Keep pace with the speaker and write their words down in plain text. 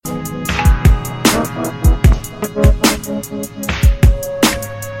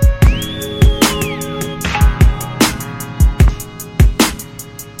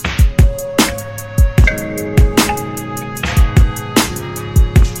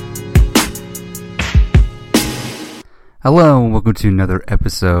Hello, and welcome to another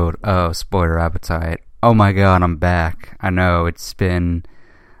episode of Spoiler Appetite. Oh my god, I'm back. I know, it's been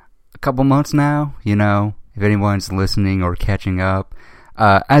a couple months now, if anyone's listening or catching up.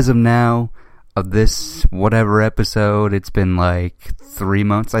 As of now, of this whatever episode, it's been like 3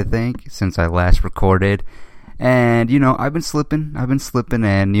 months, I think, since I last recorded. And, I've been slipping,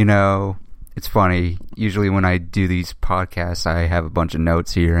 and, it's funny. Usually when I do these podcasts, I have a bunch of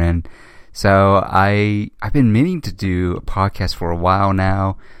notes here, and so I've been meaning to do a podcast for a while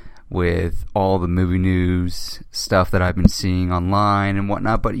now with all the movie news stuff that I've been seeing online and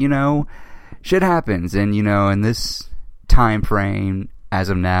whatnot. But, shit happens. And, in this time frame, as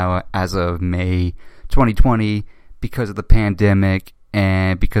of now, as of May 2020, because of the pandemic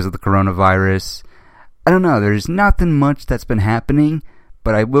and because of the coronavirus, I don't know, there's nothing much that's been happening.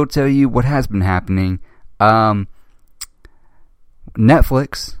 But I will tell you what has been happening.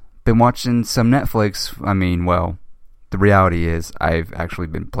 Netflix. Been watching some Netflix. I mean, well, the reality is I've actually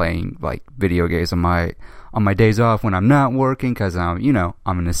been playing like video games on my days off when I'm not working, because I'm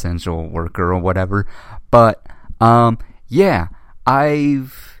an essential worker or whatever. But that's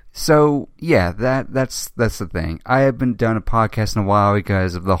the thing. I haven't done a podcast in a while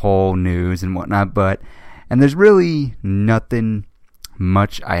because of the whole news and whatnot, and there's really nothing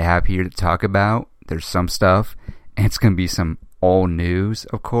much I have here to talk about. There's some stuff, and it's gonna be some old news,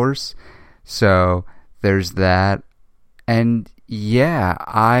 of course. So there's that. And yeah,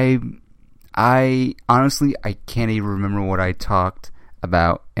 I honestly, I can't even remember what I talked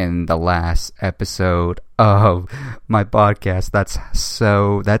about in the last episode of my podcast. That's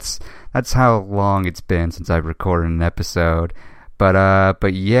how long it's been since I've recorded an episode. But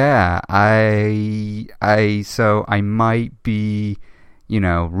yeah, so I might be,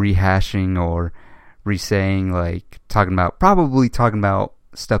 rehashing or re-saying, like, probably talking about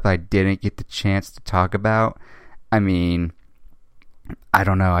stuff I didn't get the chance to talk about. I mean, I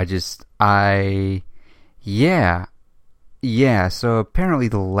don't know, so apparently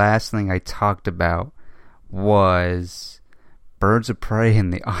the last thing I talked about was Birds of Prey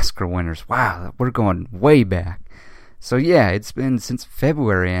and the Oscar winners. Wow, we're going way back. So yeah, it's been since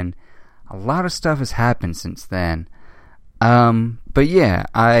February, and a lot of stuff has happened since then. But yeah,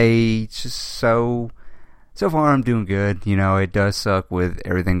 so far I'm doing good. It does suck with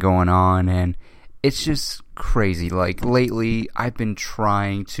everything going on, and it's just crazy. Like, lately, I've been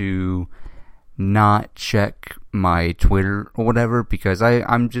trying to not check my Twitter or whatever, because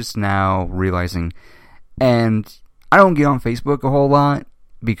I'm just now realizing, and I don't get on Facebook a whole lot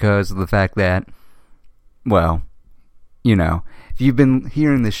because of the fact that, well, if you've been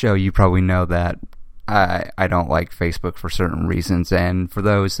hearing the show, you probably know that I don't like Facebook for certain reasons. And for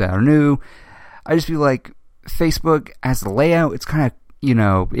those that are new, I just feel like Facebook as the layout, it's kind of,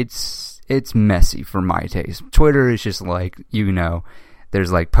 it's messy for my taste. Twitter is just like,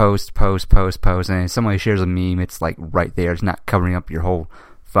 there's like post, and if somebody shares a meme, it's like right there. It's not covering up your whole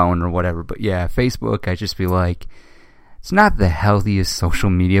phone or whatever. But yeah, Facebook, I just feel like it's not the healthiest social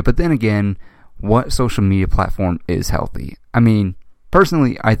media. But then again, what social media platform is healthy? I mean,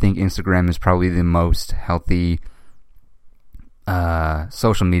 personally, I think Instagram is probably the most healthy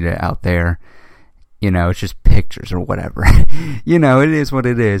social media out there. It's just pictures or whatever. It is what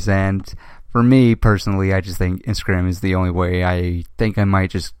it is. And for me, personally, I just think Instagram is the only way I think I might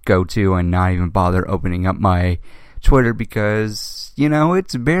just go to and not even bother opening up my Twitter, because,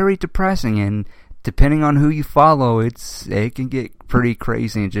 it's very depressing. And depending on who you follow, it can get pretty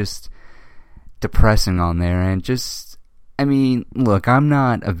crazy and just depressing on there. And just, I mean, look, I'm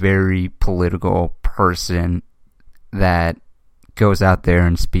not a very political person that goes out there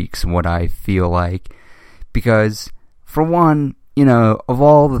and speaks what I feel like, because for one, of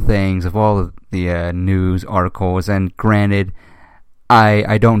all the things, of all of the news articles, and granted,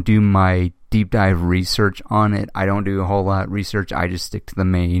 I don't do my deep dive research on it. I don't do a whole lot of research. I just stick to the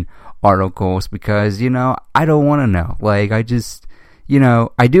main articles because, I don't want to know. Like, I just,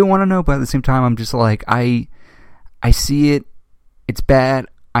 I do want to know, but at the same time, I'm just like, I see it. It's bad.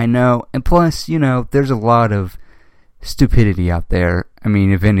 I know. And plus, there's a lot of stupidity out there. I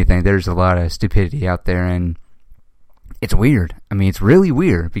mean, if anything, there's a lot of stupidity out there, and it's weird. I mean, it's really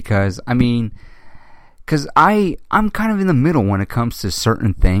weird because, I'm kind of in the middle when it comes to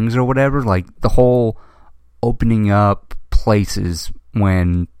certain things or whatever, like the whole opening up places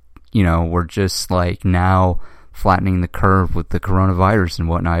when, we're just like now flattening the curve with the coronavirus and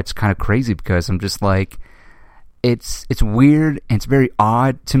whatnot. It's kind of crazy because I'm just like, it's weird, and it's very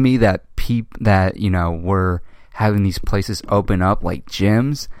odd to me that we're having these places open up, like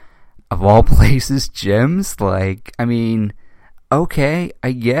gyms, of all places, gyms. Like, I mean, okay,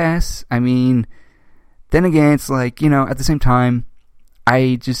 I guess. I mean, then again, it's like, at the same time,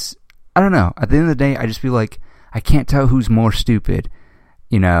 I don't know. At the end of the day, I just feel like I can't tell who's more stupid,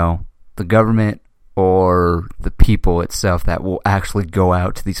 the government or the people itself that will actually go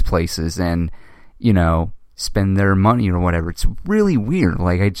out to these places and, spend their money or whatever. It's really weird.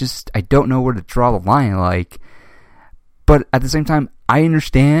 Like, I don't know where to draw the line. Like, but at the same time, I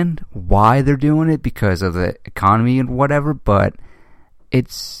understand why they're doing it because of the economy and whatever, but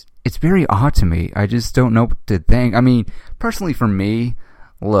it's very odd to me. I just don't know what to think. I mean, personally for me,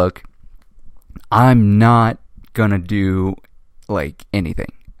 look, I'm not gonna do, like,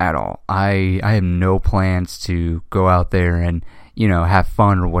 anything at all. I have no plans to go out there and, have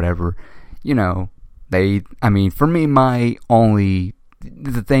fun or whatever. For me,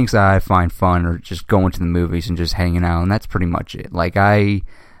 the things that I find fun are just going to the movies and just hanging out, and that's pretty much it. Like, I'm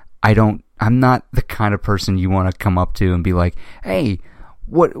not the kind of person you want to come up to and be like, hey,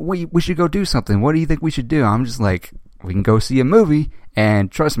 we should go do something. What do you think we should do? I'm just like, we can go see a movie,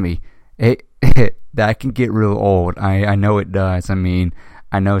 and trust me, that can get real old. I know it does. I mean,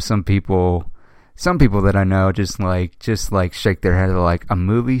 I know some people that I know just shake their head. They're like, a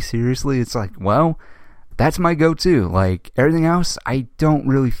movie? Seriously? It's like, well, that's my go-to. Like, everything else, I don't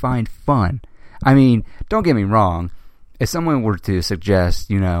really find fun. I mean, don't get me wrong. If someone were to suggest,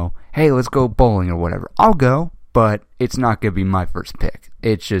 hey, let's go bowling or whatever, I'll go, but it's not going to be my first pick.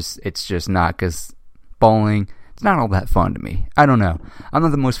 It's just not, because bowling, it's not all that fun to me. I don't know. I'm not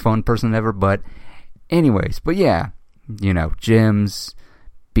the most fun person ever, but anyways. But yeah, gyms,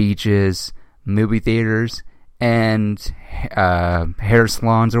 beaches, movie theaters, and hair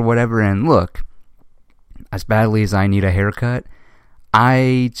salons or whatever. And look, as badly as I need a haircut,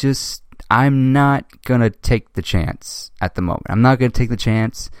 I'm not gonna take the chance at the moment. I'm not gonna take the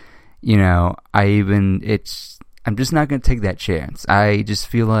chance. I'm just not gonna take that chance. I just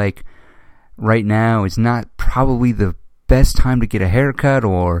feel like right now is not probably the best time to get a haircut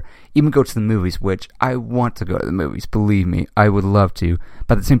or even go to the movies, which I want to go to the movies. Believe me, I would love to.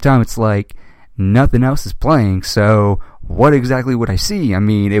 But at the same time, it's like nothing else is playing, so what exactly would I see? I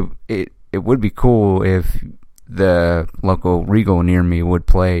mean, it would be cool if the local Regal near me would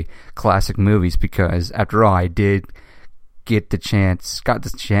play classic movies, because after all, I did got the chance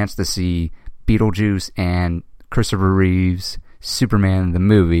to see Beetlejuice and Christopher Reeve's Superman the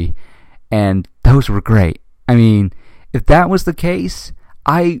movie, and those were great. I mean, if that was the case,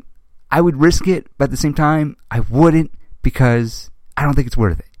 I would risk it, but at the same time, I wouldn't, because I don't think it's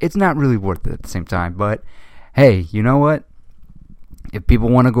worth it. It's not really worth it at the same time, but hey, you know what? If people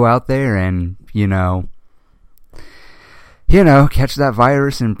want to go out there and, catch that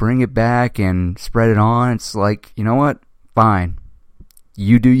virus and bring it back and spread it on, it's like, you know what? Fine.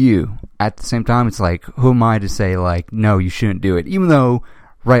 You do you. At the same time, it's like, who am I to say, like, no, you shouldn't do it? Even though,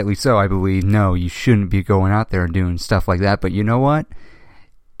 rightly so, I believe, no, you shouldn't be going out there and doing stuff like that. But you know what?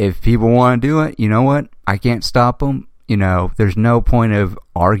 If people want to do it, you know what? I can't stop them. There's no point of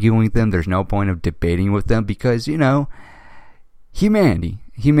arguing with them. There's no point of debating with them, because, humanity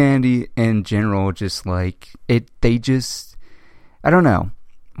in general, just like it, I don't know.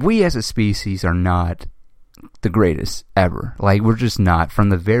 We as a species are not the greatest ever. Like, we're just not. From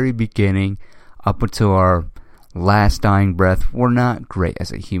the very beginning up until our last dying breath, we're not great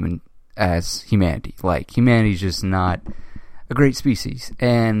as humanity. Like, humanity's just not a great species.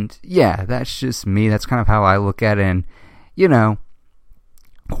 And yeah, that's just me. That's kind of how I look at it. And,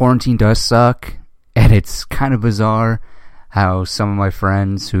 quarantine does suck, and it's kind of bizarre how some of my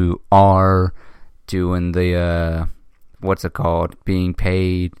friends who are doing the, being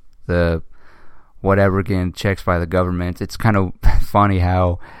paid, the whatever, getting checks by the government, it's kind of funny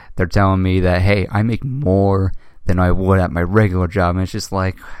how they're telling me that, hey, I make more than I would at my regular job, and it's just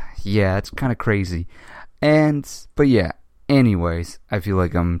like, yeah, it's kind of crazy. But yeah, anyways, I feel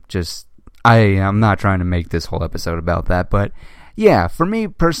like I'm not trying to make this whole episode about that, but yeah, for me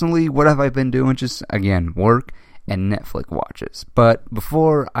personally, what have I been doing? Just, again, work and Netflix watches. But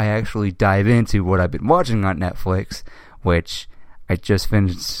before I actually dive into what I've been watching on Netflix, which I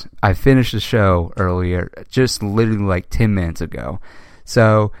finished the show earlier, just literally like 10 minutes ago.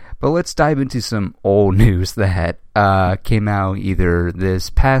 But let's dive into some old news that came out either this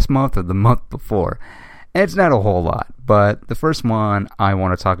past month or the month before. And it's not a whole lot, but the first one I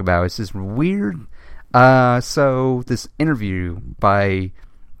want to talk about is this weird, this interview by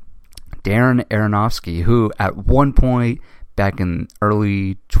Darren Aronofsky, who at one point back in the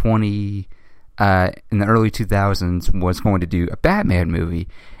early 2000s was going to do a Batman movie.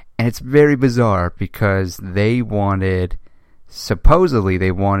 And it's very bizarre because supposedly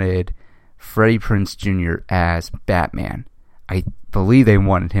they wanted Freddie Prinze Jr. as Batman. I believe they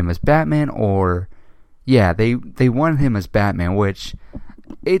wanted him as Batman, or yeah, they wanted him as Batman, which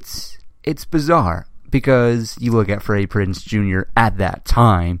it's bizarre because you look at Freddie Prinze Jr. at that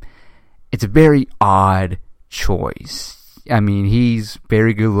time, it's a very odd choice. I mean, he's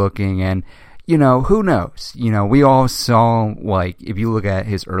very good looking, and who knows? We all saw, like, if you look at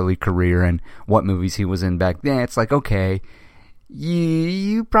his early career and what movies he was in back then, it's like, okay,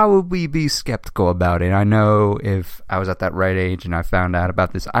 you probably be skeptical about it. I know if I was at that right age and I found out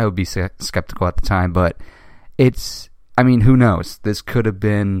about this, I would be skeptical at the time, but who knows? This could have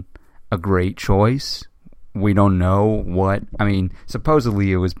been a great choice. We don't know what,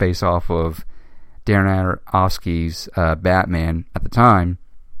 supposedly it was based off of Darren Aronofsky's Batman at the time,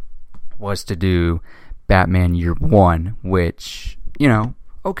 was to do Batman Year One, which,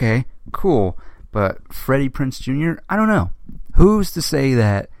 okay, cool, but Freddie Prinze Jr., I don't know. Who's to say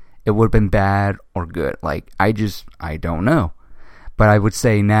that it would have been bad or good? Like, I don't know. But I would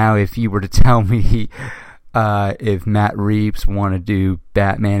say now, if you were to tell me if Matt Reeves wanted to do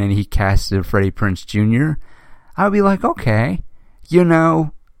Batman and he casted Freddie Prinze Jr., I would be like, okay.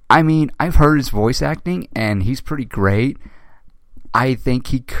 I've heard his voice acting, and he's pretty great. I think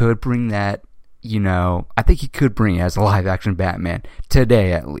he could bring that, I think he could bring it as a live-action Batman,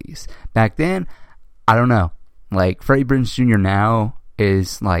 today at least. Back then, I don't know. Like, Freddie Prinze Jr. now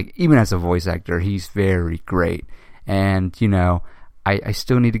is, like, even as a voice actor, he's very great. And, I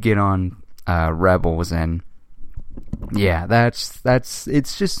still need to get on Rebels, and yeah,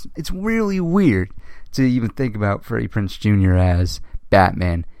 it's really weird to even think about Freddie Prinze Jr. as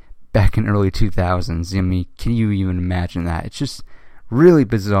Batman back in early 2000s. Can you even imagine that? It's just really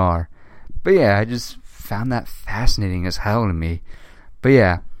bizarre. But yeah, I just found that fascinating as hell to me. But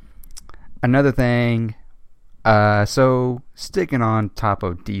yeah, another thing, so sticking on top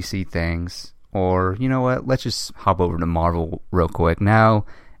of DC things, or you know what, let's just hop over to Marvel real quick. Now,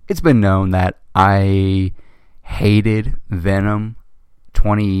 it's been known that I hated Venom,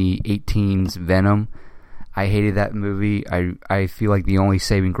 2018's Venom. I hated that movie. I feel like the only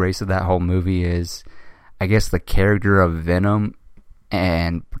saving grace of that whole movie is, I guess, the character of Venom,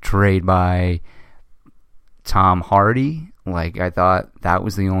 and portrayed by Tom Hardy. Like, I thought that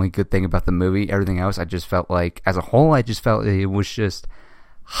was the only good thing about the movie. Everything else, I just felt like, as a whole, I just felt it was just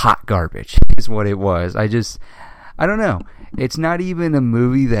hot garbage, is what it was. I don't know. It's not even a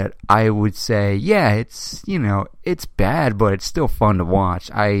movie that I would say, yeah, it's bad, but it's still fun to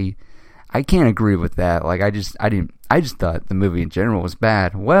watch. I can't agree with that. Like, I just thought the movie in general was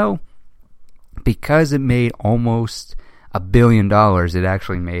bad. Well, because it made almost $1 billion, it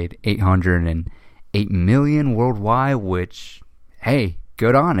actually made $808 million worldwide, which, hey,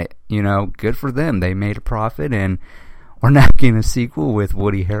 good on it. Good for them. They made a profit, and we're not getting a sequel with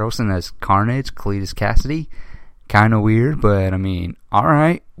Woody Harrelson as Carnage, Cletus Cassidy. Kind of weird, but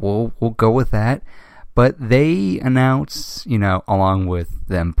alright, we'll go with that. But they announced, along with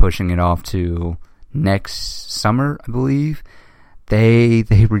them pushing it off to next summer, I believe, they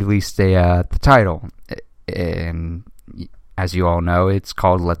released the title, and as you all know, it's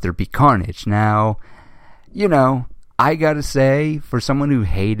called Let There Be Carnage. Now, I gotta say, for someone who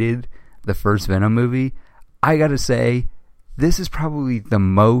hated the first Venom movie, I gotta say, this is probably the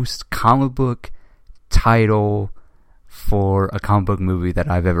most comic book title for a comic book movie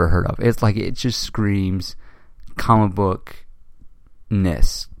that I've ever heard of. It's like, it just screams comic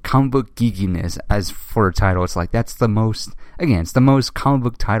bookness, comic book geekiness. As for a title, it's like, that's the most, again, it's the most comic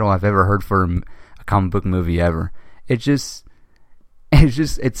book title I've ever heard for a comic book movie ever.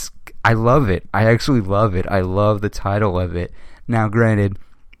 I love it. I actually love it. I love the title of it. Now, granted,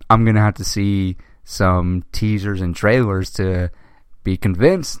 I'm going to have to see some teasers and trailers to be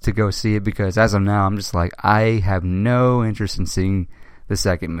convinced to go see it, because as of now, I'm just like, I have no interest in seeing the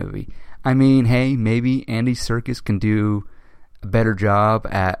second movie. Hey, maybe Andy Serkis can do a better job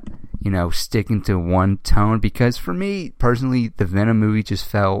at, sticking to one tone, because for me, personally, the Venom movie just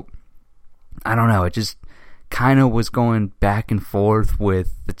felt, I don't know, it just kind of was going back and forth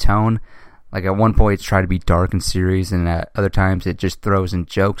with the tone. Like, at one point, it's trying to be dark and serious, and at other times, it just throws in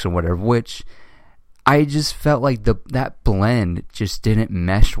jokes or whatever, which I just felt like that blend just didn't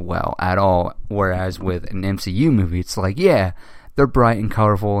mesh well at all. Whereas with an MCU movie, it's like, yeah, they're bright and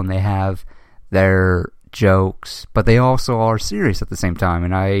colorful and they have their jokes, but they also are serious at the same time.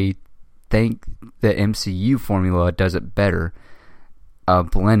 And I think the MCU formula does it better,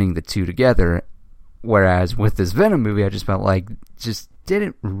 blending the two together. Whereas with this Venom movie, I just felt like just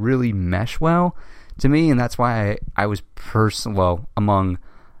didn't really mesh well to me, and that's why I was among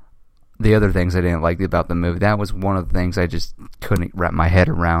the other things I didn't like about the movie, that was one of the things I just couldn't wrap my head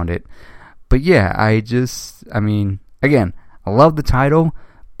around it. But yeah, again, I love the title,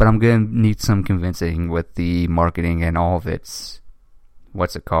 but I'm going to need some convincing with the marketing and all of its,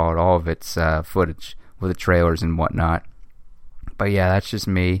 all of its footage with the trailers and whatnot. But yeah, that's just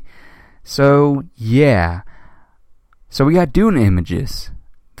me. So yeah, so we got Dune images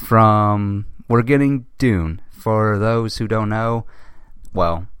we're getting Dune. For those who don't know,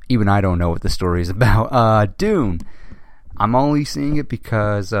 well, even I don't know what the story is about. Dune. I'm only seeing it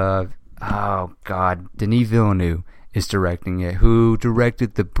because of, Denis Villeneuve is directing it, who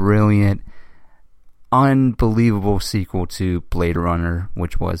directed the brilliant, unbelievable sequel to Blade Runner,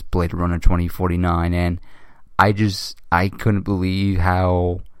 which was Blade Runner 2049, and I couldn't believe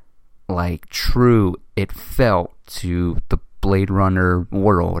how, true it felt to the Blade Runner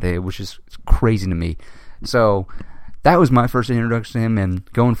world. It was just crazy to me. So, that was my first introduction to him, and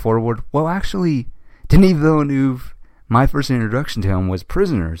going forward, well, actually, Denis Villeneuve, my first introduction to him was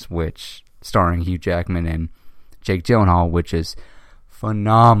Prisoners, which, starring Hugh Jackman and Jake Gyllenhaal, which is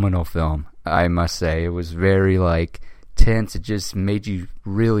phenomenal film, I must say. It was very, tense. It just made you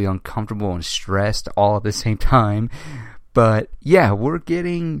really uncomfortable and stressed all at the same time. But, yeah, we're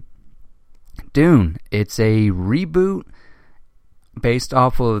getting Dune. It's a reboot based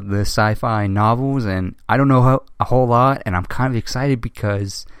off of the sci-fi novels, and I don't know a whole lot, and I'm kind of excited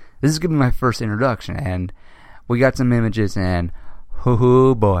because this is going to be my first introduction, and we got some images, and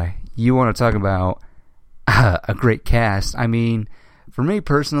oh boy, you want to talk about a great cast. I mean, for me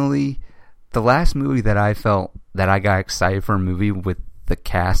personally, the last movie that I felt that I got excited for a movie with the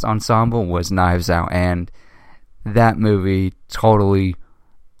cast ensemble was Knives Out, and that movie totally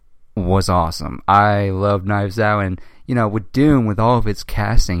was awesome. I love Knives Out, and with Dune, with all of its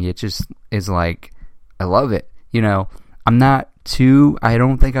casting, it just is I love it. I'm not too, I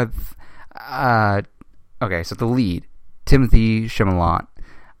don't think I've, okay, so the lead, Timothée Chalamet,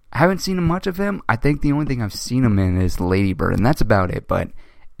 I haven't seen much of him. I think the only thing I've seen him in is Lady Bird, and that's about it, but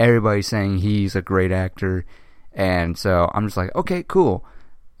everybody's saying he's a great actor, and so I'm just okay, cool.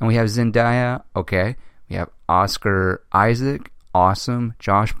 And we have Zendaya, okay. We have Oscar Isaac, awesome.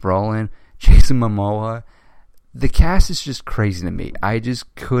 Josh Brolin, Jason Momoa. The cast is just crazy to me. I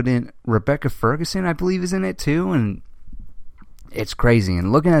just couldn't. Rebecca Ferguson, I believe, is in it too, and it's crazy.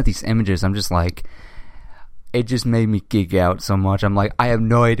 And looking at these images, I'm just it just made me geek out so much. I'm I have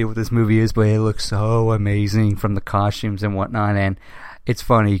no idea what this movie is, but it looks so amazing from the costumes and whatnot. And it's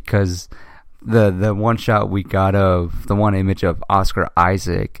funny because the one shot we got of the one image of Oscar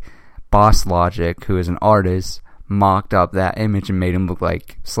Isaac, Boss Logic, who is an artist, mocked up that image and made him look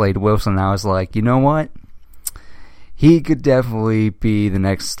like Slade Wilson. I was you know what? He could definitely be the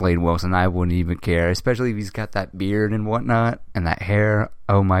next Slade Wilson. I wouldn't even care, especially if he's got that beard and whatnot and that hair.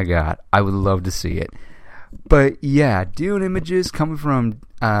 Oh my god, I would love to see it. But yeah, Dune images coming from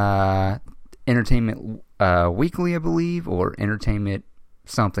Entertainment Weekly, I believe, or Entertainment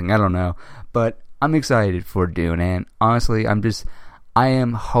something, I don't know. But I'm excited for Dune, and honestly, I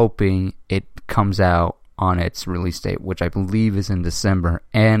am hoping it comes out on its release date, which I believe is in December,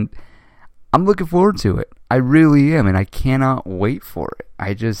 and I'm looking forward to it. I really am, and I cannot wait for it.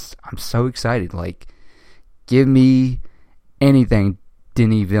 I'm so excited. Give me anything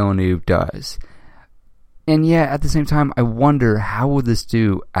Denis Villeneuve does. And yeah, at the same time, I wonder how will this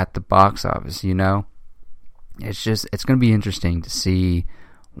do at the box office, It's going to be interesting to see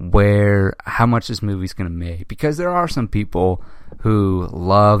how much this movie's going to make. Because there are some people who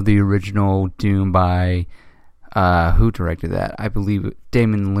love the original Dune by, who directed that? I believe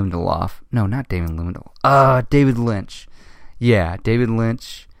Damon Lindelof. No, not Damon Lindelof. David Lynch. Yeah, David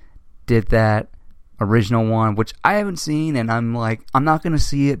Lynch did that original one, which I haven't seen, and I'm I'm not going to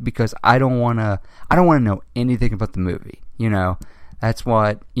see it because I don't want to know anything about the movie. That's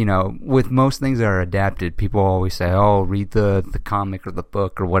what, with most things that are adapted, people always say, oh, read the comic or the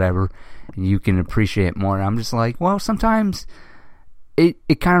book or whatever, and you can appreciate it more. And I'm just well, sometimes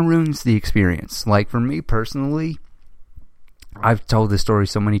it kind of ruins the experience. For me personally, I've told this story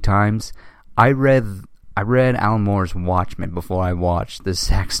so many times. I read Alan Moore's Watchmen before I watched the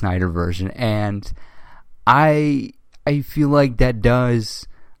Zack Snyder version, and I feel like that does,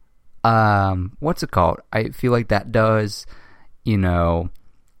 what's it called? I feel like that does,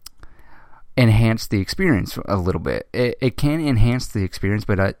 enhance the experience a little bit. It can enhance the experience,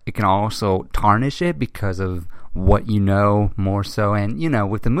 but it can also tarnish it because of what more so. And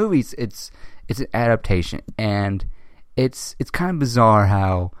with the movies, it's an adaptation, and it's kind of bizarre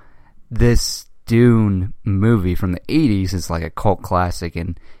how this Dune movie from the 80s is a cult classic,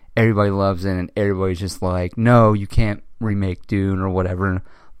 and everybody loves it, and everybody's just no, you can't remake Dune or whatever, and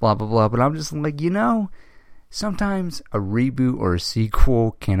blah blah blah. But I'm just sometimes a reboot or a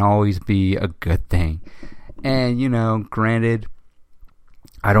sequel can always be a good thing. And, granted,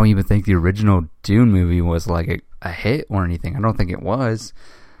 I don't even think the original Dune movie was like a hit or anything. I don't think it was.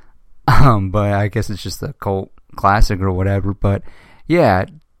 But I guess it's just a cult classic or whatever. But yeah,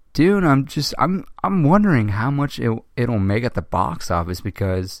 Dune, I'm wondering how much it'll make at the box office,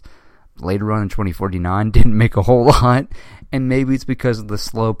 because Blade Runner 2049 didn't make a whole lot, and maybe it's because of the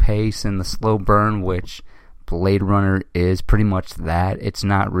slow pace and the slow burn, which Blade Runner is pretty much that. It's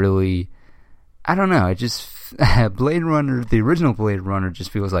not really, I don't know, it just, Blade Runner, the original Blade Runner just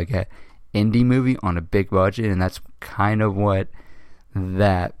feels like an indie movie on a big budget, and that's kind of what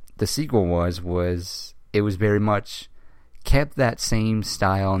that the sequel was it was very much kept that same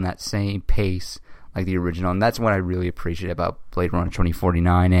style and that same pace like the original, and that's what I really appreciate about Blade Runner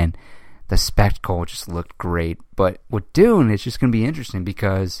 2049, and the spectacle just looked great. But with Dune, it's just going to be interesting,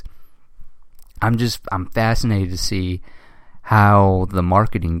 because I'm fascinated to see how the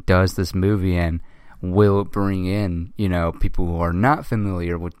marketing does this movie, and will it bring in, people who are not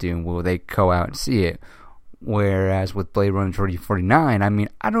familiar with Dune? Will they go out and see it? Whereas with Blade Runner 2049, I mean,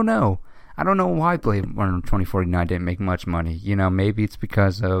 I don't know. I don't know why Blade Runner 2049 didn't make much money. Maybe it's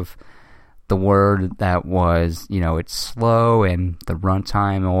because of the word that was, it's slow and the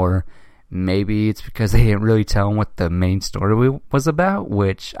runtime, or maybe it's because they didn't really tell them what the main story was about,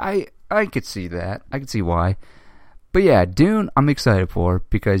 which I could see that. I could see why. But yeah, Dune, I'm excited for,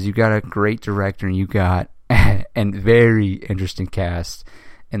 because you got a great director and you got a very interesting cast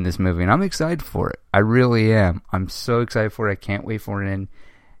in this movie, and I'm excited for it. I really am. I'm so excited for it. I can't wait for it. And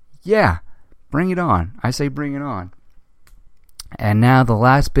yeah, bring it on. I say bring it on. And now the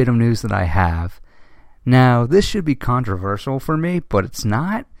last bit of news that I have. Now, this should be controversial for me, but it's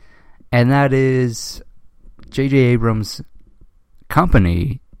not. And that is J.J. Abrams'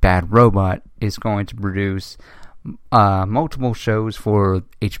 company, Bad Robot, is going to produce multiple shows for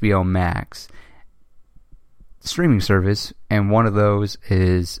HBO Max streaming service, and one of those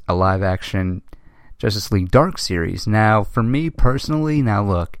is a live-action Justice League Dark series. Now, for me personally,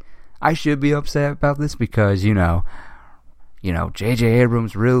 look, I should be upset about this, because, J.J.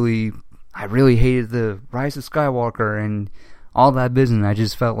 Abrams I really hated the Rise of Skywalker and all that business. I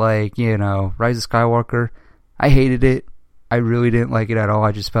just felt like, Rise of Skywalker, I hated it. I really didn't like it at all.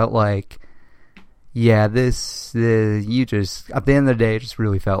 I just felt like, yeah, at the end of the day, it just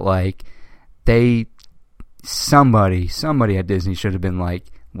really felt like somebody at Disney should have been like,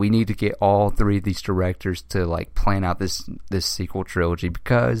 we need to get all three of these directors to like plan out this sequel trilogy,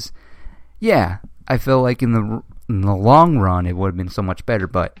 because yeah, I feel like in the long run it would have been so much better.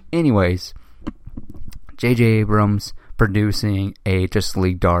 But anyways, J.J. Abrams producing a Justice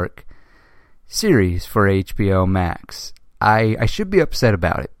League Dark series for HBO Max. I should be upset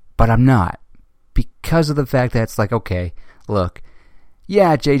about it, but I'm not, because of the fact that it's like, okay, look,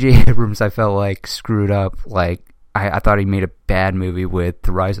 yeah, J.J. Abrams, I felt like screwed up. Like, I thought he made a bad movie with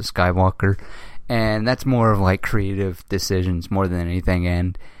The Rise of Skywalker, and that's more of like creative decisions more than anything.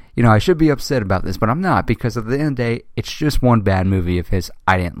 And I should be upset about this, but I'm not, because at the end of the day, it's just one bad movie of his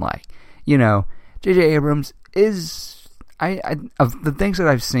I didn't like. J.J. Abrams is, of the things that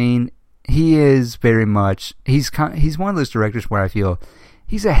I've seen, he is very much, he's one of those directors where I feel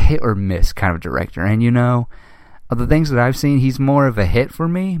he's a hit or miss kind of director. And of the things that I've seen, he's more of a hit for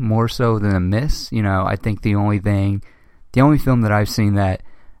me, more so than a miss. I think the only film that I've seen that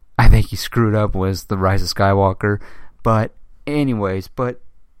I think he screwed up was The Rise of Skywalker. But anyways,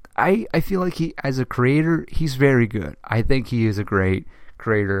 I feel like he, as a creator, he's very good. I think he is a great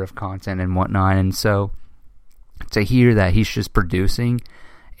creator of content and whatnot. And so to hear that he's just producing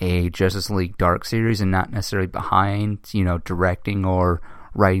a Justice League Dark series and not necessarily behind, directing or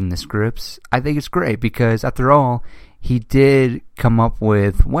writing the scripts, I think it's great, because after all, he did come up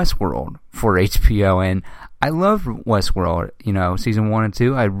with Westworld for HBO, and I love Westworld. Season 1 and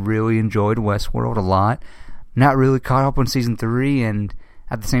 2, I really enjoyed Westworld a lot. Not really caught up on season 3, and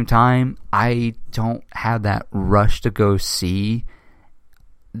at the same time, I don't have that rush to go see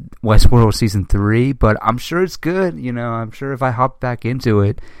Westworld season 3, but I'm sure it's good. I'm sure if I hop back into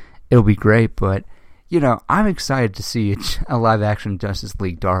it, it'll be great. But I'm excited to see a live-action Justice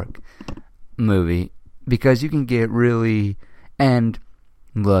League Dark movie, because you can get really, and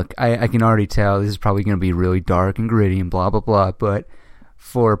look, I can already tell this is probably going to be really dark and gritty and blah, blah, blah, but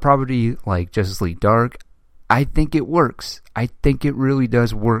for a property like Justice League Dark, I think it works. I think it really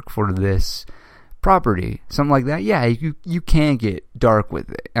does work for this property. Something like that, yeah, you can get dark with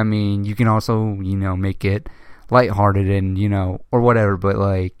it. I mean, you can also, make it lighthearted and, or whatever, but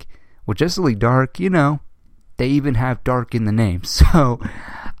like, with Justice League Dark, they even have dark in the name. So,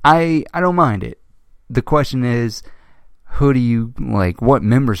 I don't mind it. The question is, who do you, what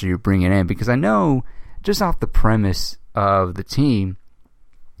members are you bringing in? Because I know, just off the premise of the team,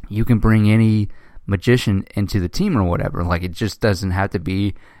 you can bring any magician into the team or whatever. Like, it just doesn't have to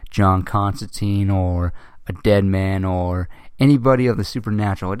be John Constantine or a dead man or anybody of the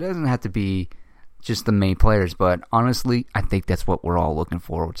supernatural. It doesn't have to be just the main players, but honestly, I think that's what we're all looking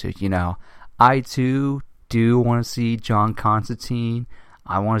forward to. You know, I too do want to see John Constantine.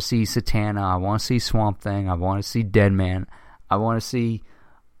 I want to see Satana. I want to see Swamp Thing. I want to see Deadman. I want to see,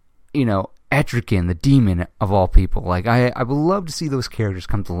 you know, Etrigan, the demon of all people. Like, I would love to see those characters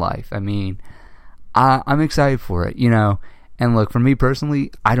come to life. I mean, I'm excited for it, you know. And look, for me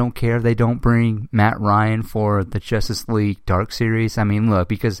personally, I don't care if they don't bring Matt Ryan for the Justice League Dark series. I mean, look,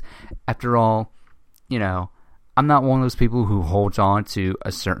 because after all, you know, I'm not one of those people who holds on to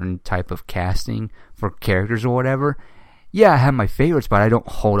a certain type of casting for characters or whatever. Yeah, I have my favorites, but I don't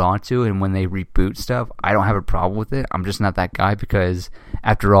hold on to it. And when they reboot stuff, I don't have a problem with it. I'm just not that guy because,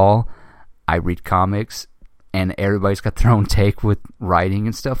 after all, I read comics and everybody's got their own take with writing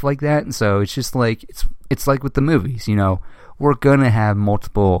and stuff like that. And so it's just like, it's like with the movies, you know. We're going to have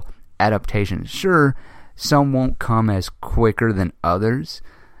multiple adaptations. Sure, some won't come as quicker than others,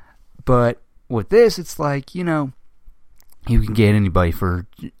 but with this, it's like, you know, you can get anybody for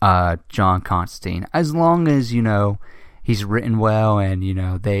John Constantine as long as, you know, he's written well and, you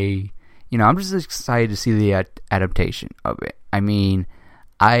know, I'm just excited to see the adaptation of it. I mean,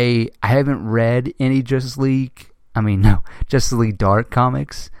 I haven't read any Justice League Dark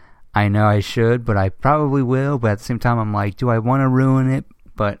comics. I know I should, but I probably will. But at the same time, I'm like, do I want to ruin it?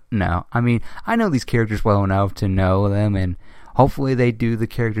 But no. I mean, I know these characters well enough to know them, and hopefully they do the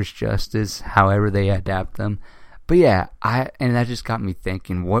characters justice, however they adapt them. But yeah, and that just got me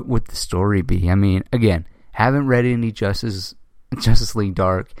thinking, what would the story be? I mean, again, haven't read any Justice League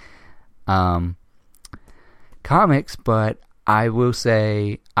Dark comics, but I will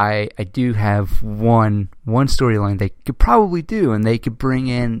say I do have one storyline they could probably do, and they could bring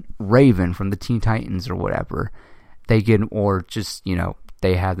in Raven from the Teen Titans or whatever. They could, or just, you know,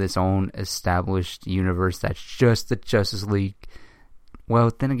 they have this own established universe that's just the Justice League.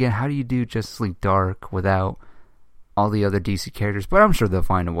 Well, then again, how do you do Justice League Dark without all the other DC characters? But I'm sure they'll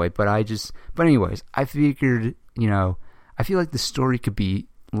find a way. But anyways, I figured, you know, I feel like the story could be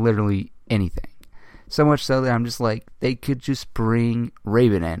literally anything. So much so that I'm just like, they could just bring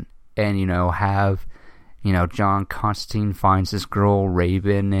Raven in and, you know, have, you know, John Constantine finds this girl,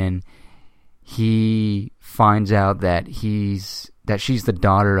 Raven, and he finds out that she's the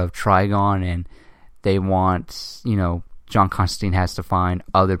daughter of Trigon, and they want, you know, John Constantine has to find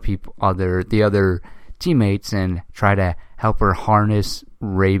other people, the other teammates, and try to help her harness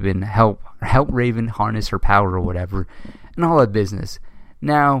Raven, help Raven harness her power or whatever, and all that business.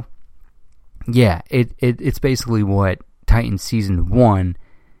 Now, yeah, it's basically what Titans Season 1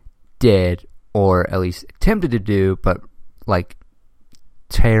 did, or at least attempted to do, but, like,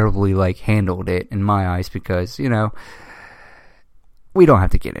 terribly, like, handled it in my eyes, because, you know, we don't have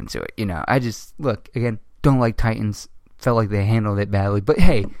to get into it, you know. I just, look, again, don't like Titans, felt like they handled it badly, but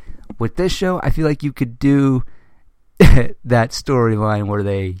hey, with this show, I feel like you could do that storyline where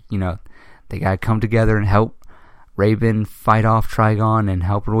they, you know, they gotta come together and help Raven fight off Trigon and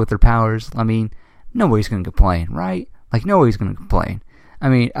help her with her powers. I mean, nobody's going to complain, right? Like, nobody's going to complain. I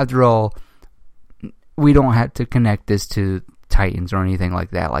mean, after all, we don't have to connect this to Titans or anything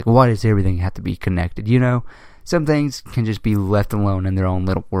like that. Like, why does everything have to be connected, you know? Some things can just be left alone in their own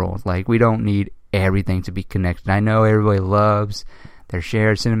little world. Like, we don't need everything to be connected. I know everybody loves their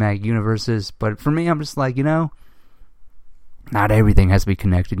shared cinematic universes, but for me, I'm just like, you know, not everything has to be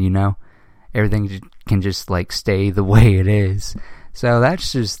connected, you know? Everything can just, like, stay the way it is. So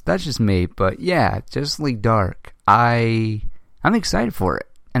that's just me. But yeah, Justice League Dark, I'm excited for it,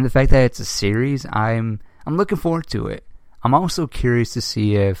 and the fact that it's a series, I'm looking forward to it. I'm also curious to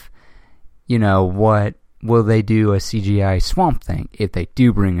see if, you know, what will they do a CGI Swamp Thing if they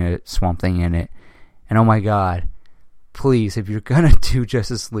do bring a Swamp Thing in it. And oh my God, please, if you're gonna do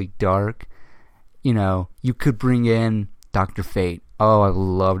Justice League Dark, you know, you could bring in Dr. Fate. Oh, I would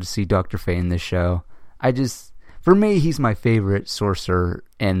love to see Dr. Fate in this show. For me, he's my favorite sorcerer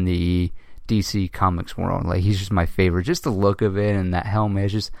in the DC Comics world. Like, he's just my favorite. Just the look of it and that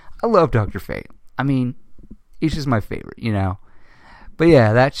helmet. I love Dr. Fate. I mean, he's just my favorite, you know. But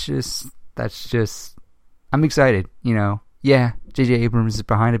yeah, that's just, I'm excited, you know. Yeah, J.J. Abrams is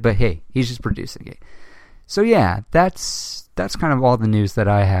behind it, but hey, he's just producing it. So yeah, that's kind of all the news that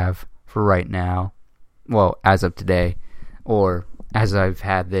I have for right now. Well, as of today, or as I've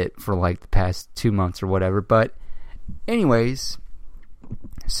had it for like the past 2 months or whatever. But anyways,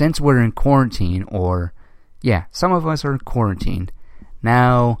 since we're in quarantine, or yeah, some of us are quarantined.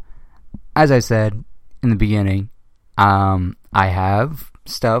 Now, as I said in the beginning, I'm I have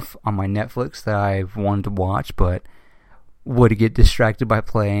stuff on my Netflix that I've wanted to watch, but would get distracted by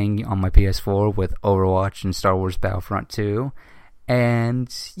playing on my PS4 with Overwatch and Star Wars Battlefront 2.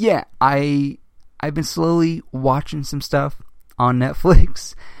 And yeah, I've been slowly watching some stuff on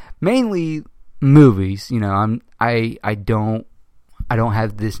Netflix, mainly movies. I don't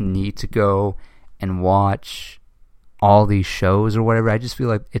have this need to go and watch all these shows or whatever. I just feel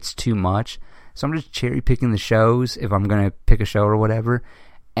like it's too much. So I'm just cherry picking the shows if I'm going to pick a show or whatever.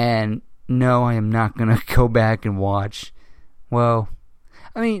 And no, I am not going to go back and watch. Well,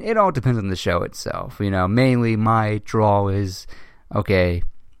 I mean, it all depends on the show itself. Mainly my draw is, okay,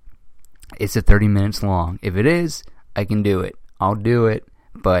 it's 30 minutes long. If it is, I can do it. I'll do it.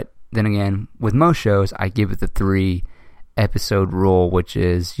 But then again, with most shows, I give it the 3-episode rule, which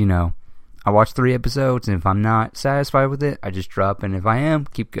is, I watch 3 episodes, and if I'm not satisfied with it, I just drop, and if I am,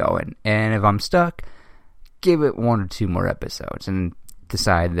 keep going. And if I'm stuck, give it 1 or 2 more episodes and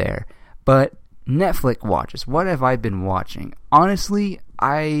decide there. But Netflix watches. What have I been watching? Honestly,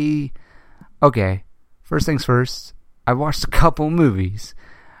 okay, first things first, I watched a couple movies.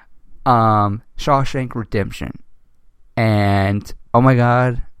 Shawshank Redemption. And, oh my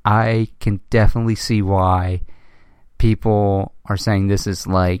god, I can definitely see why people are saying this is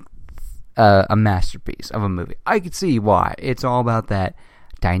like a masterpiece of a movie. I could see why. It's all about that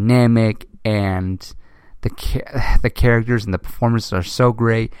dynamic, and the characters and the performances are so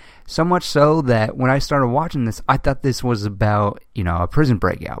great. So much so that when I started watching this, I thought this was about, a prison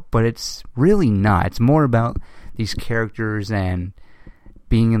breakout. But it's really not. It's more about these characters and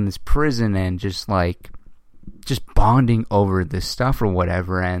being in this prison and just bonding over this stuff or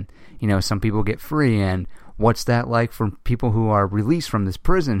whatever. And, some people get free, and what's that like for people who are released from this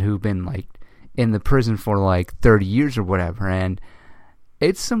prison, who've been in the prison for 30 years or whatever. And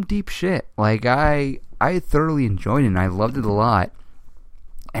it's some deep shit. I thoroughly enjoyed it, and I loved it a lot.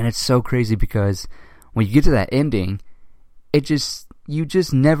 And it's so crazy because when you get to that ending, you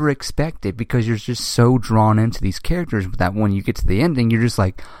just never expect it, because you're just so drawn into these characters that when you get to the ending, you're just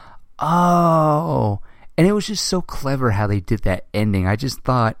like, oh. And it was just so clever how they did that ending. I just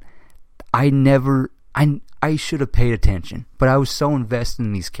thought I should have paid attention, but I was so invested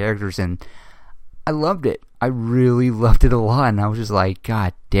in these characters, and I loved it. I really loved it a lot, and I was just like,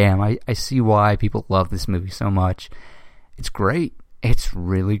 God damn, I see why people love this movie so much. It's great. It's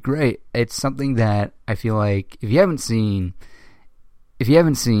really great. It's something that I feel like if you haven't seen The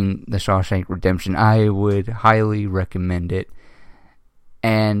Shawshank Redemption, I would highly recommend it.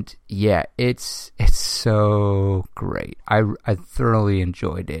 And yeah, it's so great. I thoroughly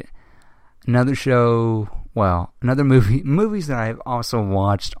enjoyed it. Movies that I've also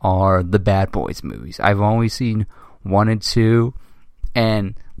watched are the Bad Boys movies. I've only seen 1 and 2.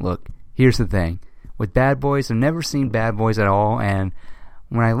 And look, here's the thing. With Bad Boys, I've never seen Bad Boys at all, and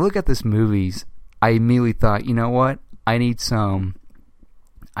when I look at these movies, I immediately thought, you know what? I need some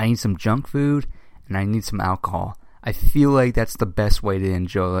junk food, and I need some alcohol. I feel like that's the best way to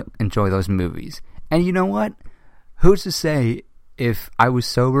enjoy those movies. And you know what? Who's to say if I was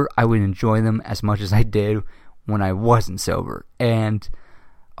sober, I would enjoy them as much as I did when I wasn't sober. And,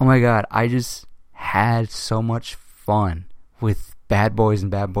 oh my god, I just had so much fun with Bad Boys and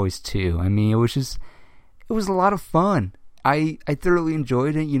Bad Boys 2. I mean, it was a lot of fun. I thoroughly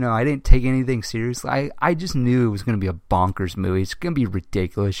enjoyed it. I didn't take anything seriously. I just knew it was going to be a bonkers movie. It's going to be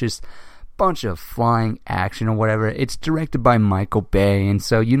ridiculous. Just a bunch of flying action or whatever. It's directed by Michael Bay, and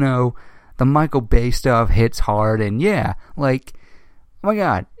so, the Michael Bay stuff hits hard, and yeah, oh my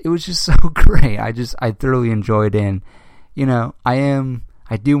god, it was just so great. I thoroughly enjoyed it, and,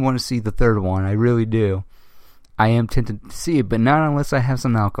 I do want to see the third one. I really do. I am tempted to see it, but not unless I have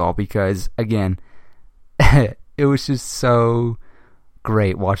some alcohol, because, again, it was just so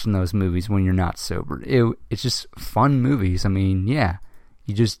great watching those movies when you're not sober. It's just fun movies. I mean, yeah,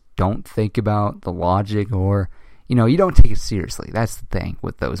 you just don't think about the logic, or, you don't take it seriously. That's the thing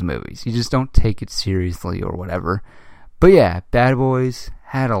with those movies. You just don't take it seriously or whatever. But yeah, Bad Boys,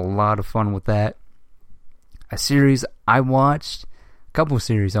 had a lot of fun with that. A couple of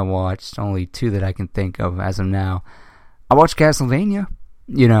series I watched, only 2 that I can think of as of now. I watched Castlevania.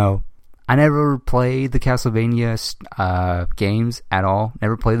 I never played the Castlevania games at all.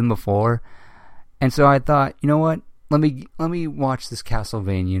 Never played them before. And so I thought, you know what? Let me watch this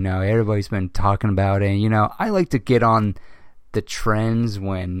Castlevania. Everybody's been talking about it. And, I like to get on the trends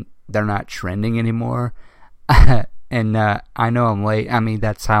when they're not trending anymore. And I know I'm late. I mean,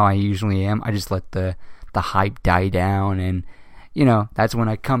 that's how I usually am. I just let the hype die down, and, that's when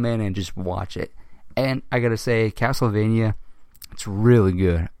I come in and just watch it. And I gotta say, Castlevania, it's really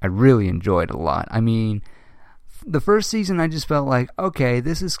good. I really enjoyed it a lot. I mean, the first season, I just felt like, okay,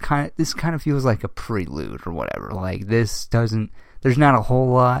 this kind of feels like a prelude or whatever. Like, there's not a whole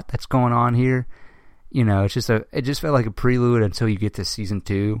lot that's going on here. You know, it just felt like a prelude until you get to season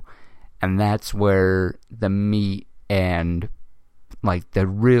 2, and that's where the meat and like the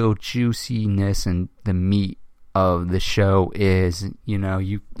real juiciness and the meat of the show is. You know,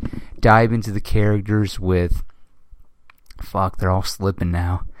 you dive into the characters with, fuck, they're all slipping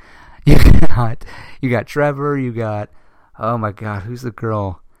now. You got Trevor, you got, oh my god, who's the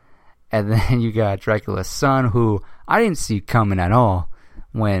girl? And then you got Dracula's son, who I didn't see coming at all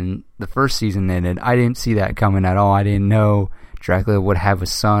when the first season ended. I didn't see that coming at all. I didn't know Dracula would have a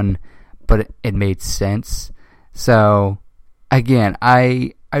son, but it made sense. So, again,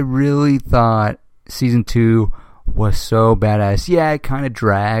 I really thought season 2 was so badass. Yeah, it kind of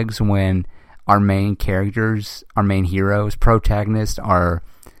drags when our main characters, our main heroes, protagonists are,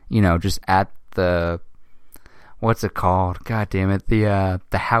 you know, just at the, what's it called? God damn it, the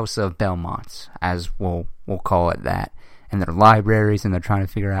House of Belmonts, as we'll call it that. And their libraries, and they're trying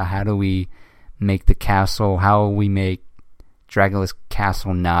to figure out how do we make the castle, how we make Dracula's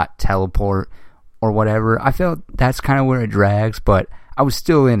castle not teleport or whatever. I felt that's kind of where it drags, but I was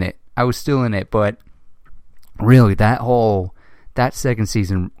still in it. But really, that second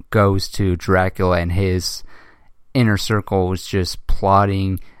season goes to Dracula and his inner circle is just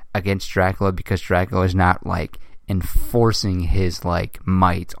plotting against Dracula because Dracula is not like enforcing his like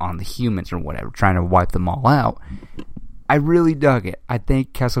might on the humans or whatever, trying to wipe them all out. I really dug it. I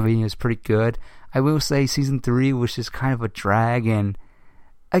think Castlevania is pretty good. I will say season 3 was just kind of a drag, and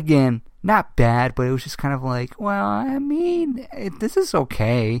again, not bad, but it was just kind of like, well, I mean, this is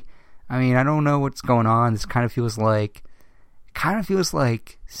okay. I mean, I don't know what's going on. This kind of feels like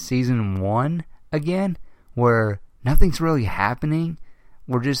season 1 again, where nothing's really happening.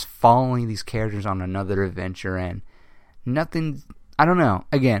 We're just following these characters on another adventure, and nothing, I don't know.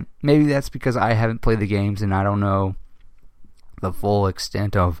 Again, maybe that's because I haven't played the games and I don't know the full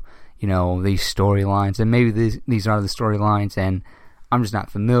extent of, you know, these storylines, and maybe these are the storylines and I'm just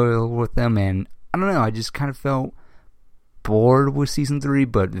not familiar with them, and I don't know, I just kind of felt bored with season 3,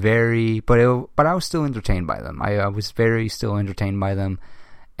 but I was still entertained by them. I was still entertained by them,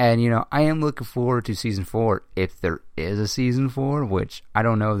 and you know, I am looking forward to season 4 if there is a season 4, which I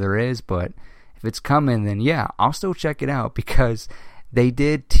don't know if there is, but if it's coming, then yeah, I'll still check it out, because they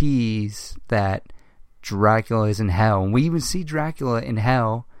did tease that Dracula is in hell, and we even see Dracula in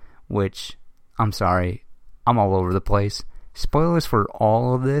hell, which, I'm sorry, I'm all over the place. Spoilers for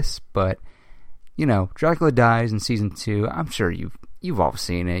all of this, but you know, Dracula dies in season 2. I'm sure you've all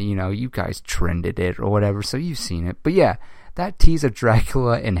seen it. You know, you guys trended it or whatever, so you've seen it. But yeah, that tease of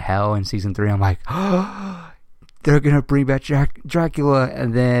Dracula in hell in season 3, I'm like, oh, they're gonna bring back Dracula,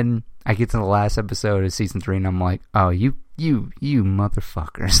 and then I get to the last episode of season 3, and I'm like, oh, you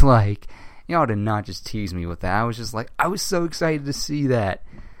motherfuckers, like, y'all did not just tease me with that. I was just like, I was so excited to see that.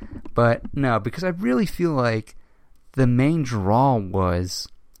 But no, because I really feel like the main draw was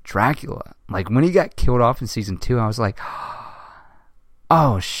Dracula. Like, when he got killed off in season 2, I was like,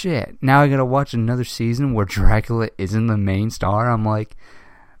 oh shit, now I gotta watch another season where Dracula isn't the main star. I'm like,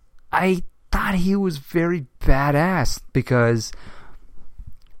 I thought he was very badass, because,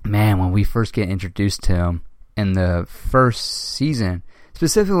 man, when we first get introduced to him in the first season,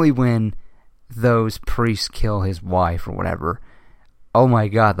 specifically when those priests kill his wife or whatever, oh my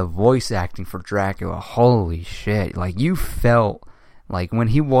god, the voice acting for Dracula, holy shit. Like, you felt like when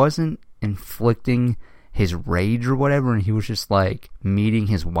he wasn't inflicting his rage or whatever, and he was just like meeting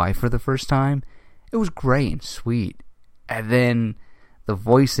his wife for the first time, it was great and sweet. And then the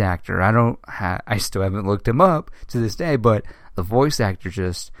voice actor, I still haven't looked him up to this day, but the voice actor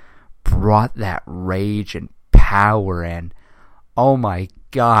just brought that rage and power, and oh my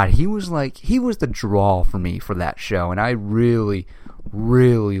god, he was the draw for me for that show, and I really,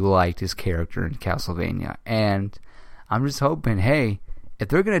 really liked his character in Castlevania. And I'm just hoping, hey, if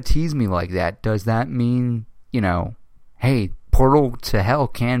they're going to tease me like that, does that mean, you know, hey, portal to hell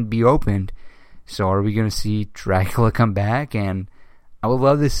can be opened, so are we going to see Dracula come back? And I would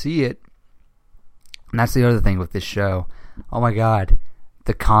love to see it. And that's the other thing with this show. Oh my god,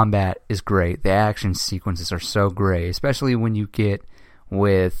 the combat is great. The action sequences are so great, especially when you get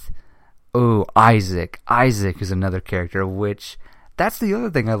with, Isaac. Isaac is another character, which, that's the other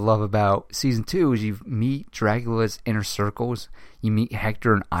thing I love about season 2, is you meet Dracula's inner circles. You meet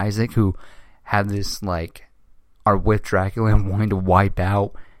Hector and Isaac, who have this, like, are with Dracula and wanting to wipe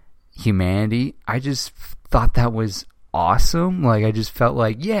out humanity. I just thought that was awesome. Like, I just felt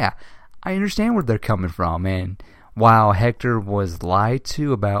like, yeah, I understand where they're coming from. And while Hector was lied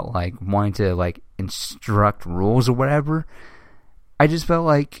to about, like, wanting to, like, instruct rules or whatever. I just felt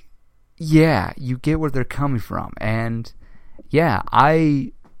like, yeah, you get where they're coming from. And yeah,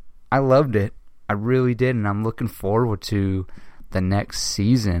 I loved it. I really did, and I'm looking forward to the next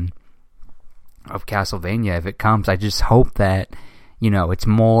season of Castlevania if it comes. I just hope that, it's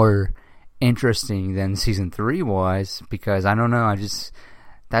more interesting than season 3 was, because I don't know,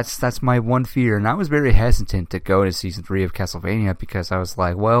 that's my one fear. And I was very hesitant to go to season 3 of Castlevania because I was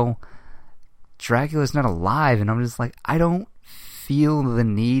like, well, Dracula's not alive, and I'm just like, I don't feel the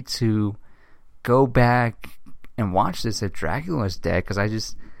need to go back and watch this if Dracula's dead, because I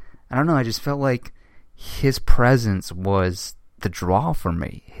don't know, I just felt like his presence was the draw for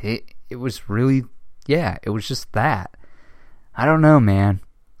me. It was really, it was just that. I don't know, man.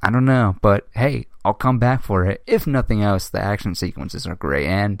 I don't know, but hey, I'll come back for it. If nothing else, the action sequences are great,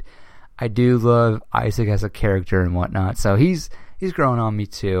 and I do love Isaac as a character and whatnot, so he's growing on me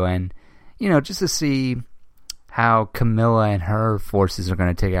too, and, just to see how Camilla and her forces are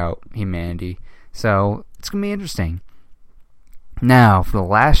going to take out humanity. So it's going to be interesting. Now, for the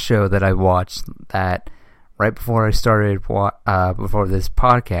last show that I watched, that right before I started, before this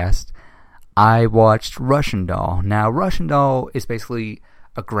podcast, I watched Russian Doll. Now, Russian Doll is basically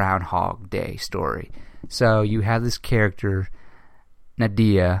a Groundhog Day story. So you have this character,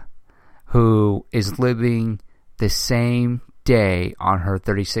 Nadia, who is living the same day on her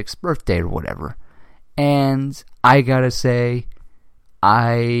 36th birthday or whatever. And I gotta say,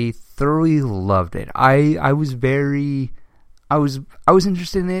 I thoroughly loved it. I was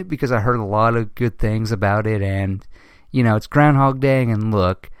interested in it because I heard a lot of good things about it, and it's Groundhog Day, and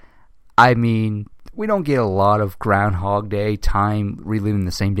look, I mean, we don't get a lot of Groundhog Day time reliving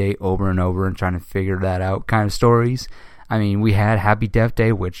the same day over and over and trying to figure that out kind of stories. I mean, we had Happy Death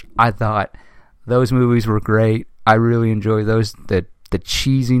Day, which I thought those movies were great. I really enjoyed those. The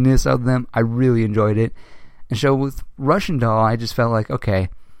cheesiness of them, I really enjoyed it. And so with Russian Doll, I just felt like, okay,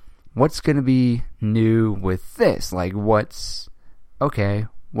 what's going to be new with this? Like, what are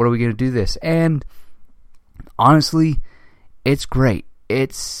we going to do this? And honestly, it's great.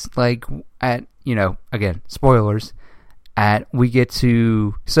 It's like again, spoilers,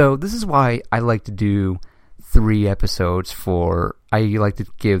 so this is why I like to do 3 episodes I like to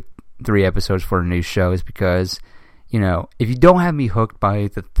give 3 episodes for a new show, is because, if you don't have me hooked by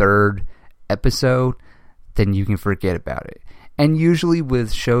the 3rd episode, then you can forget about it. And usually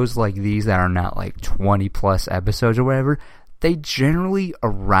with shows like these that are not like 20 plus episodes or whatever, they generally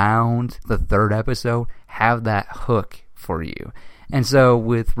around the 3rd episode have that hook for you. And so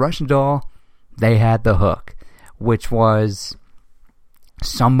with Russian Doll, they had the hook, which was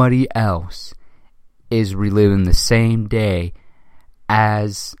somebody else is reliving the same day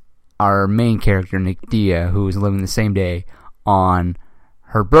as our main character, Nadia, who is living the same day on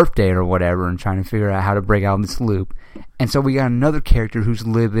her birthday or whatever, and trying to figure out how to break out of this loop. And so we got another character who's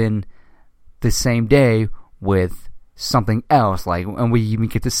living the same day with something else, and we even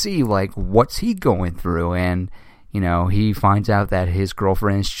get to see, what's he going through, and, he finds out that his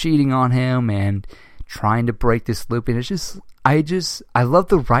girlfriend is cheating on him and trying to break this loop, and it's just, I love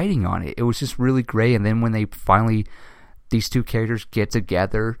the writing on it. It was just really great. And then when they finally, these two characters get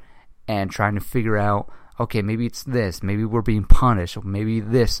together and trying to figure out, okay, maybe it's this, maybe we're being punished, or maybe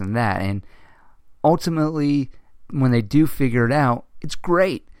this and that, and ultimately, when they do figure it out, it's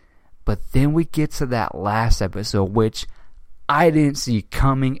great. But then we get to that last episode, which I didn't see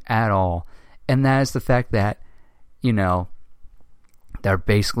coming at all, and that is the fact that, they're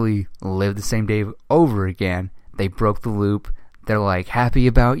basically live the same day over again. They broke the loop. They're happy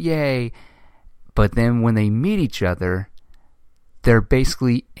about yay, but then when they meet each other, they're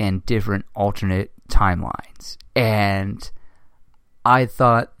basically in different alternate timelines. And I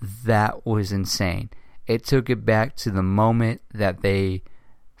thought that was insane. It took it back to the moment that they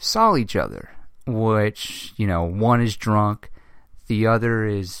saw each other, which, one is drunk, the other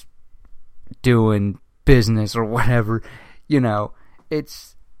is doing business or whatever,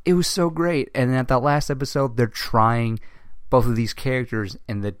 it was so great. And at that last episode, they're trying, both of these characters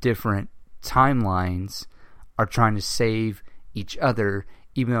in the different timelines are trying to save each other,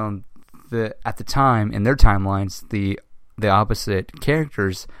 even though at the time in their timelines, the opposite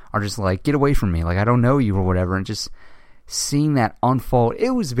characters are just like, get away from me, I don't know you or whatever. And just seeing that unfold,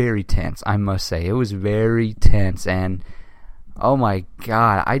 it was very tense, I must say. It was very tense, and oh my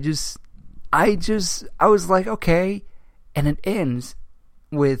god, I was like, okay, and it ends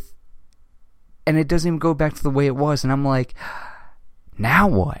with, and it doesn't even go back to the way it was, and I'm like, now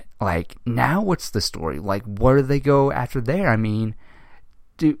what? Now what's the story? Where do they go after there? I mean,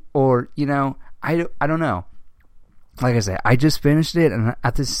 I don't know. like I said, I just finished it, and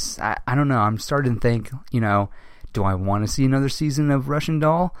at this, I don't know, I'm starting to think, do I want to see another season of Russian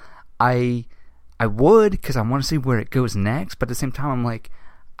Doll? I would, because I want to see where it goes next, but at the same time, I'm like,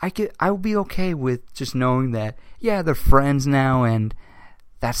 I would be okay with just knowing that, yeah, they're friends now, and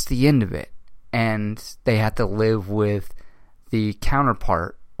that's the end of it, and they have to live with the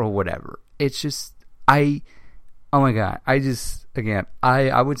counterpart or whatever. It's just, oh my god, I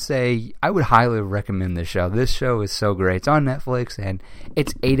would say, I would highly recommend this show. This show is so great. It's on Netflix, and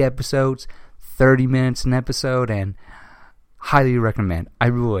it's 8 episodes, 30 minutes an episode, and highly recommend.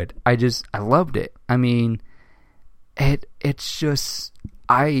 I would. I loved it. I mean, it's just,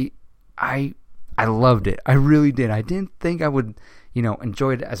 I loved it. I really did. I didn't think I would,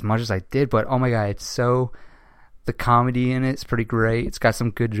 enjoy it as much as I did, but oh my god, the comedy in it's pretty great. It's got some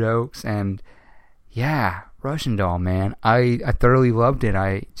good jokes, and yeah, Russian Doll, man. I thoroughly loved it.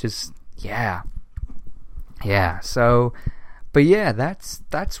 So, but yeah,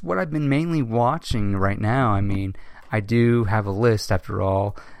 that's what I've been mainly watching right now. I mean, I do have a list after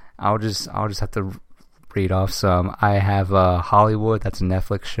all. I'll just have to read off some. I have Hollywood. That's a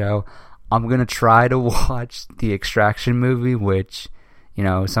Netflix show. I'm gonna try to watch the Extraction movie, which,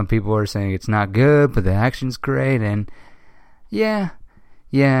 some people are saying it's not good, but the action's great, and yeah,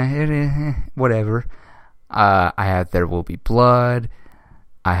 it is, whatever. I have There Will Be Blood.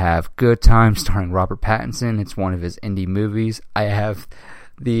 I have Good Times starring Robert Pattinson. It's one of his indie movies. I have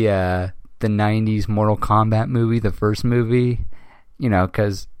the 90s Mortal Kombat movie, the first movie,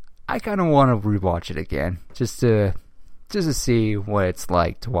 because I kind of want to rewatch it again, just to see what it's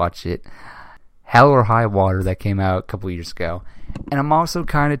like to watch it. Hell or High Water, that came out a couple years ago. And I'm also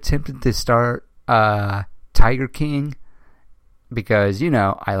kind of tempted to start Tiger King, because,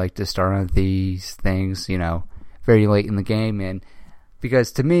 I like to start on these things, very late in the game. And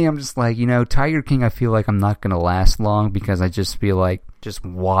because to me, I'm just like, Tiger King, I feel like I'm not going to last long, because I just feel like just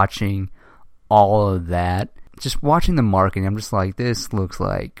watching all of that, just watching the marketing, I'm just like, this looks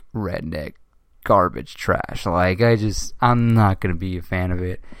like redneck garbage trash. Like, I'm not going to be a fan of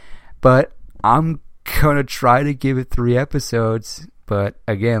it. But I'm going to try to give it 3 episodes. But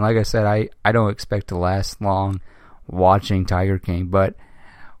again, like I said, I don't expect to last long watching Tiger King. But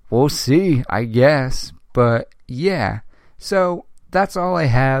we'll see, I guess. But yeah, so that's all I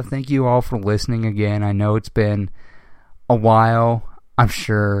have. Thank you all for listening again. I know it's been a while. I'm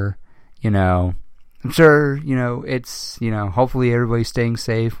sure, it's, hopefully everybody's staying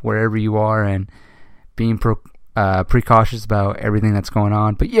safe wherever you are and being precautious about everything that's going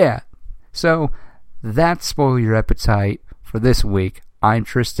on. But yeah, so that's Spoil Your Appetite for this week. I'm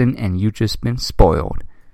Tristan, and you've just been spoiled.